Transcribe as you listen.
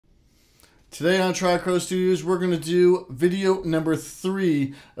Today on TriCrow Studios, we're going to do video number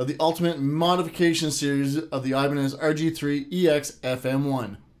 3 of the ultimate modification series of the Ibanez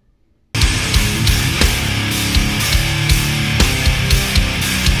RG3EXFM1.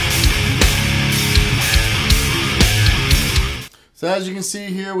 So as you can see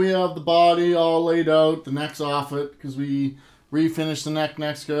here, we have the body all laid out, the neck's off it because we refinished the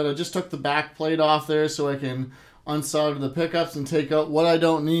neck's good. I just took the back plate off there so I can unsolder the pickups and take out what I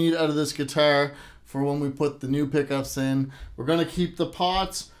don't need out of this guitar for when we put the new pickups in. We're going to keep the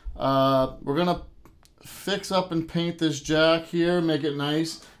pots. We're going to fix up and paint this jack here, make it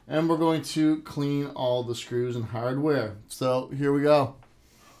nice, and we're going to clean all the screws and hardware. So here we go.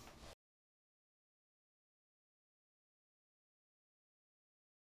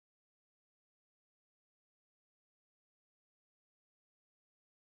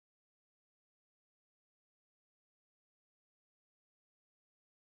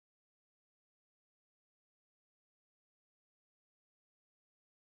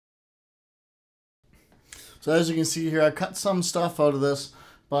 So as you can see here, I cut some stuff out of this,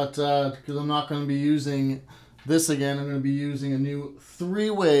 but because I'm not going to be using this again, I'm going to be using a new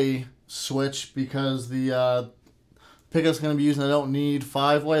 3-way switch because the pickup's going to be using, I don't need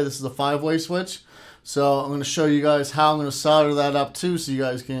 5-way. This is a 5-way switch. So I'm going to show you guys how I'm going to solder that up too, so you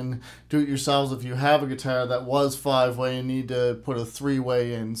guys can do it yourselves if you have a guitar that was 5-way and need to put a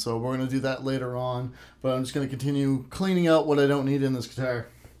 3-way in. So we're going to do that later on, but I'm just going to continue cleaning out what I don't need in this guitar.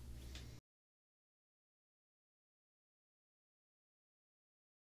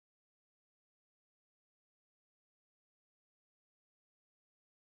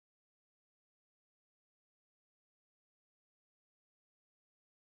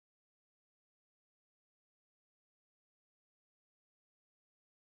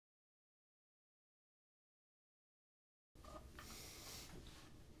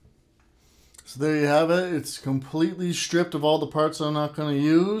 So there you have it. It's completely stripped of all the parts I'm not going to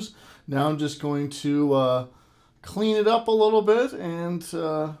use. Now I'm just going to clean it up a little bit and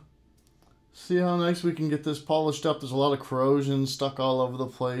see how nice we can get this polished up. There's a lot of corrosion stuck all over the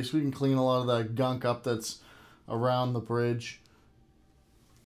place. We can clean a lot of that gunk up that's around the bridge.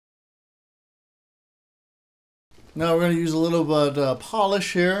 Now we're going to use a little bit of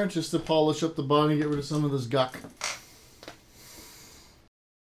polish here just to polish up the body and get rid of some of this gunk.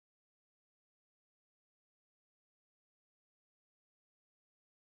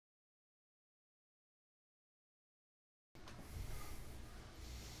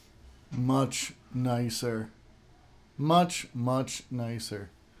 Much nicer. Much nicer.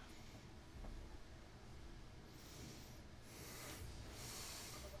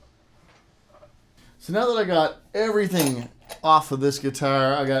 So now that I got everything off of this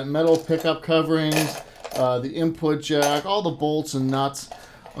guitar, I got metal pickup coverings, the input jack, all the bolts and nuts.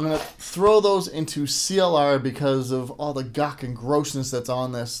 I'm going to throw those into CLR because of all the gunk and grossness that's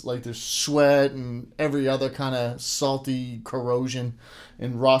on this. Like there's sweat and every other kind of salty corrosion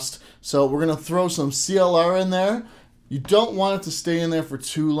and rust. So we're going to throw some CLR in there. You don't want it to stay in there for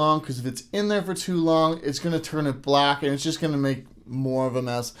too long because if it's in there for too long, it's going to turn it black and it's just going to make more of a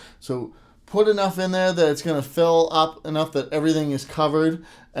mess. So put enough in there that it's going to fill up enough that everything is covered,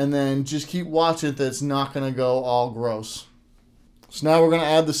 and then just keep watching that it's not going to go all gross. So now we're going to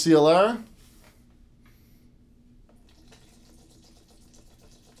add the CLR.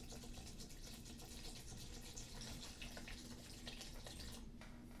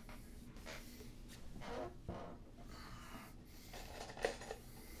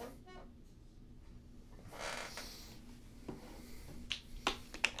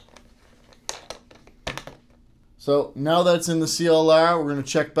 So now that's in the CLR, we're going to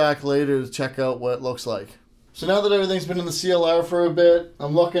check back later to check out what it looks like. So now that everything's been in the CLR for a bit,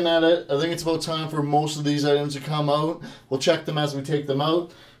 I'm looking at it. I think it's about time for most of these items to come out. We'll check them as we take them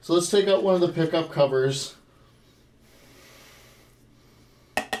out. So let's take out one of the pickup covers.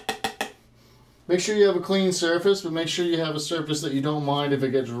 Make sure you have a clean surface, but make sure you have a surface that you don't mind if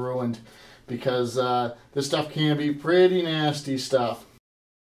it gets ruined, because this stuff can be pretty nasty stuff.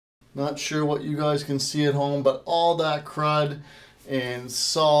 Not sure what you guys can see at home, but all that crud and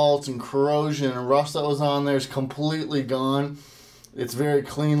salt and corrosion and rust that was on there is completely gone. It's very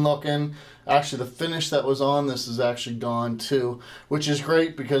clean looking. Actually, the finish that was on this is actually gone too, which is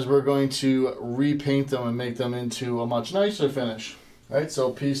great because we're going to repaint them and make them into a much nicer finish. All right,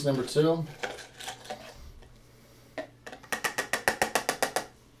 so piece number 2.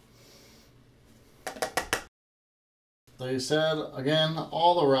 Like I said, again,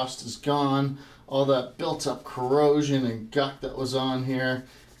 all the rust is gone. All that built up corrosion and gunk that was on here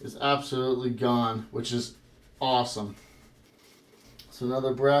is absolutely gone, which is awesome. So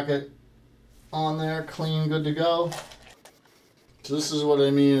another bracket on there, clean, good to go. So this is what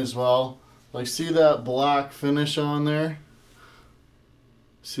I mean as well. Like, see that black finish on there?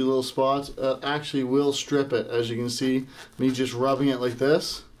 See little spots? Actually will strip it, as you can see. Me just rubbing it like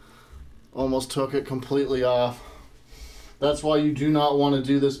this almost took it completely off. That's why you do not want to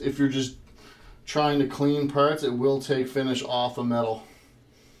do this if you're just trying to clean parts. It will take finish off of metal.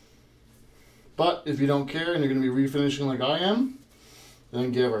 But if you don't care and you're going to be refinishing like I am,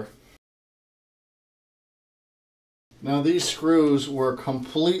 then give her. Now these screws were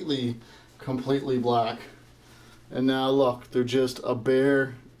completely black. And now look, they're just a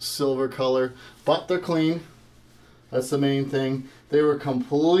bare silver color, but they're clean. That's the main thing. They were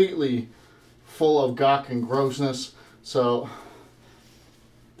completely full of gunk and grossness. So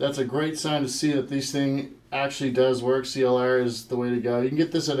that's a great sign to see that this thing actually does work. CLR is the way to go. You can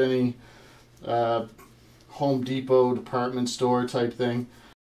get this at any Home Depot department store type thing.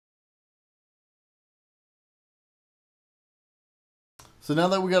 So now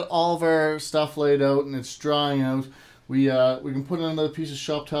that we got all of our stuff laid out and it's drying out, we can put another piece of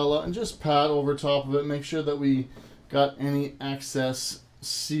shop towel out and just pat over top of it. Make sure that we got any excess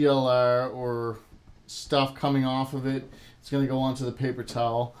CLR or stuff coming off of it. It's going to go onto the paper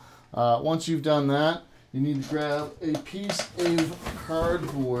towel. Once you've done that, you need to grab a piece of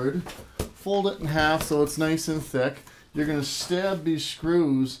cardboard, fold it in half so it's nice and thick. You're going to stab these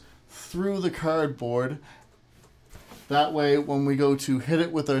screws through the cardboard. That way, when we go to hit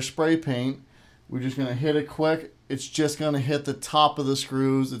it with our spray paint, we're just going to hit it quick. It's just going to hit the top of the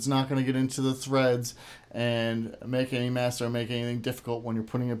screws. It's not going to get into the threads and make any mess or make anything difficult when you're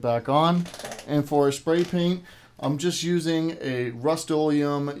putting it back on. And for our spray paint, I'm just using a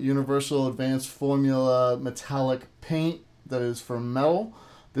Rust-Oleum Universal Advanced Formula metallic paint that is for metal.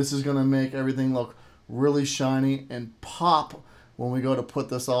 This is going to make everything look really shiny and pop when we go to put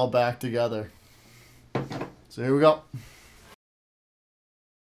this all back together. So here we go.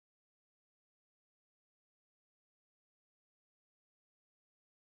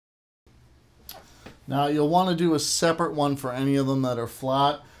 Now you'll want to do a separate one for any of them that are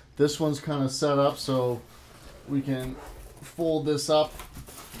flat. This one's kind of set up so we can fold this up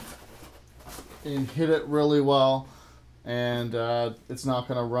and hit it really well, and it's not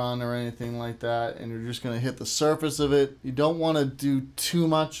going to run or anything like that, and you're just going to hit the surface of it. You don't want to do too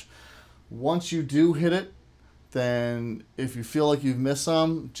much. Once you do hit it, then if you feel like you've missed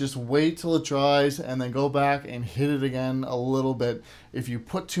some, just wait till it dries and then go back and hit it again a little bit. If you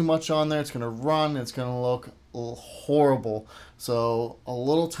put too much on there, it's going to run, it's going to look horrible. So a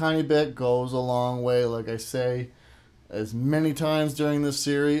little tiny bit goes a long way. Like I say as many times during this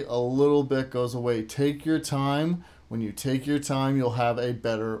series, a little bit goes away. Take your time. When you take your time, you'll have a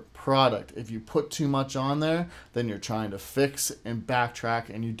better product. If you put too much on there, then you're trying to fix and backtrack,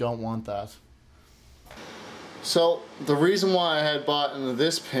 and you don't want that. So the reason why I had bought into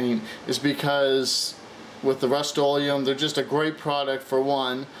this paint is because with the Rust-Oleum, they're just a great product for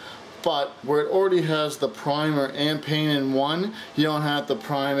one, but where it already has the primer and paint in one, you don't have to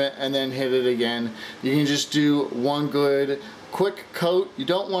prime it and then hit it again. You can just do one good quick coat. You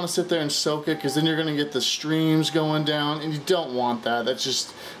don't want to sit there and soak it because then you're going to get the streams going down, and you don't want that. That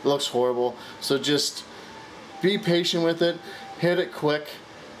just looks horrible. So just be patient with it, hit it quick,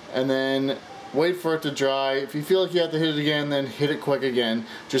 and then wait for it to dry. If you feel like you have to hit it again, then hit it quick again.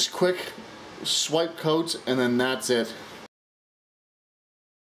 Just quick swipe coats, and then that's it.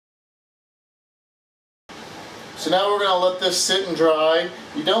 So now we're going to let this sit and dry.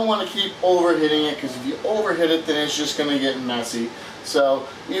 You don't want to keep overhitting it, because if you overhit it, then it's just going to get messy. So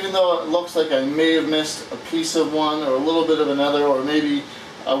even though it looks like I may have missed a piece of one or a little bit of another, or maybe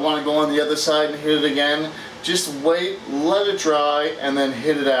I want to go on the other side and hit it again, just wait, let it dry, and then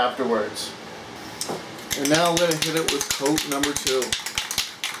hit it afterwards. And now I'm going to hit it with coat number 2.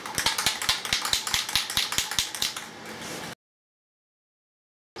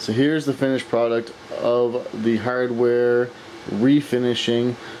 So here's the finished product of the hardware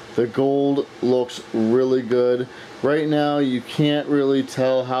refinishing. The gold looks really good. Right now you can't really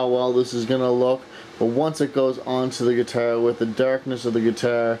tell how well this is going to look, but once it goes onto the guitar with the darkness of the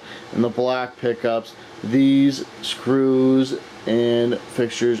guitar and the black pickups, these screws and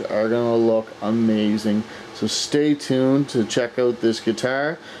fixtures are going to look amazing. So stay tuned to check out this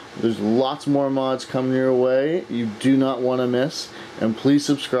guitar. There's lots more mods coming your way you do not want to miss, and please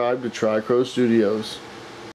subscribe to TriCrow Studios.